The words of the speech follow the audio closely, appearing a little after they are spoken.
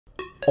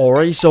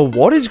Alright, so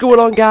what is going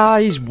on,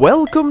 guys?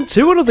 Welcome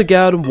to another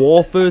Garden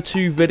Warfare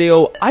 2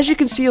 video. As you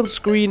can see on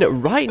screen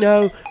right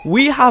now,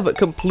 we have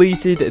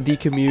completed the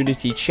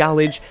community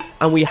challenge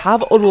and we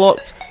have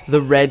unlocked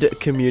the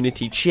red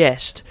community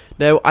chest.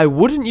 Now, I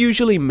wouldn't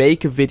usually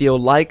make a video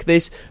like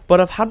this,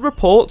 but I've had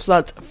reports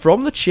that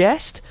from the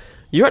chest,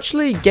 you're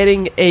actually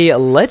getting a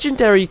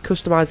legendary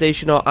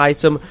customization or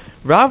item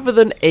rather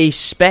than a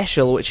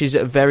special, which is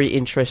very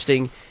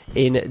interesting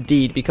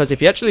indeed, because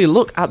if you actually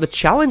look at the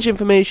challenge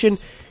information,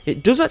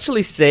 it does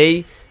actually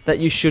say that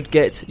you should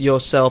get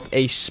yourself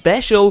a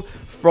special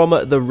from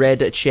the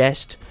red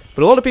chest.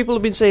 But a lot of people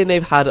have been saying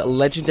they've had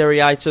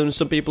legendary items.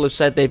 Some people have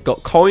said they've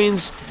got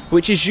coins,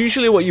 which is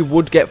usually what you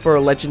would get for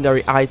a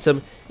legendary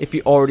item if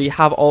you already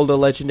have all the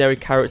legendary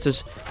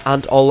characters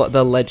and all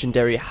the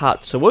legendary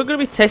hats. So we're going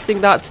to be testing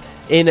that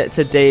in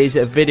today's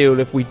video. And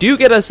if we do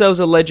get ourselves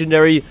a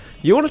legendary,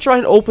 you want to try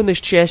and open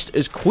this chest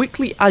as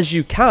quickly as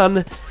you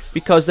can,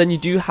 because then you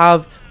do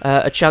have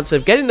a chance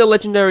of getting the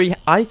legendary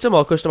item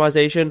or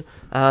customization,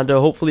 and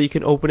hopefully you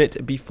can open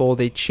it before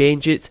they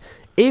change it,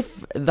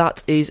 if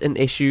that is an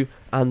issue,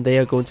 and they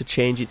are going to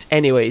change it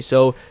anyway.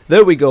 So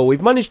there we go,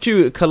 we've managed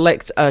to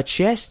collect our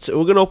chests.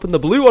 We're going to open the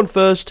blue one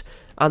first,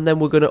 and then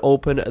we're going to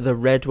open the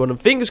red one, and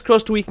fingers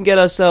crossed we can get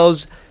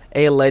ourselves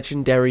a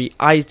legendary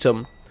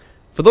item.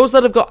 For those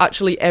that have got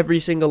actually every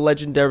single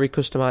legendary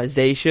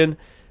customization,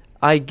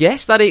 I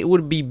guess that it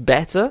would be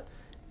better,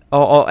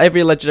 or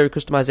every legendary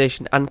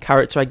customization and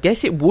character, I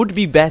guess it would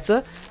be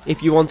better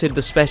if you wanted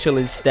the special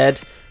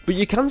instead. But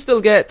you can still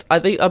get, I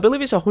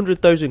believe it's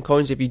 100,000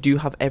 coins if you do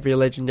have every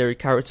legendary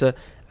character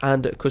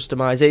and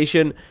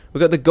customization.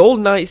 We've got the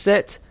gold knight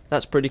set,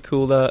 that's pretty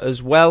cool there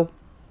as well.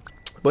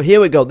 But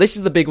here we go, this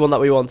is the big one that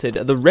we wanted,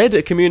 the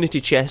red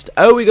community chest.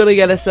 Are we going to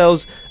get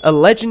ourselves a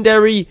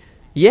legendary?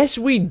 Yes,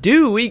 we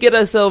do. We get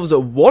ourselves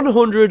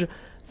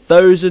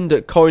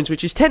 100,000 coins,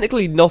 which is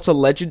technically not a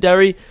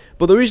legendary,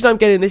 but the reason I'm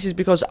getting this is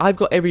because I've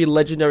got every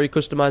legendary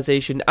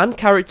customization and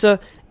character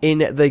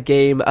in the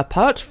game,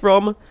 apart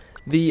from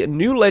the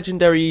new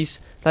legendaries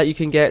that you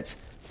can get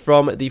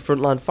from the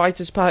Frontline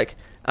Fighters pack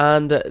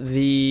and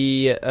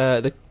the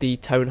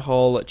Town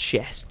Hall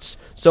chests.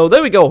 So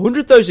there we go,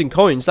 100,000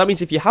 coins. That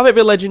means if you have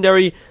every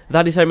legendary,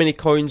 that is how many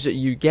coins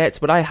you get.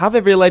 But I have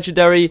every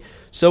legendary,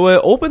 so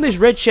open this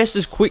red chest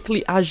as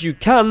quickly as you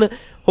can,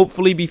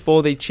 hopefully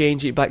before they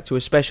change it back to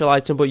a special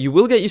item. But you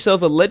will get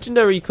yourself a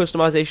legendary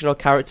customization or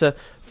character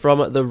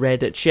from the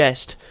red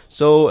chest.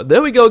 So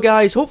there we go,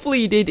 guys.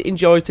 Hopefully you did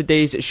enjoy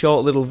today's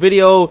short little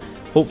video.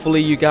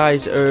 Hopefully you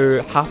guys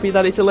are happy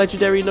that it's a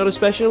legendary, not a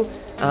special.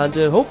 And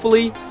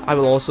hopefully I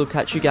will also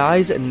catch you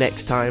guys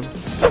next time.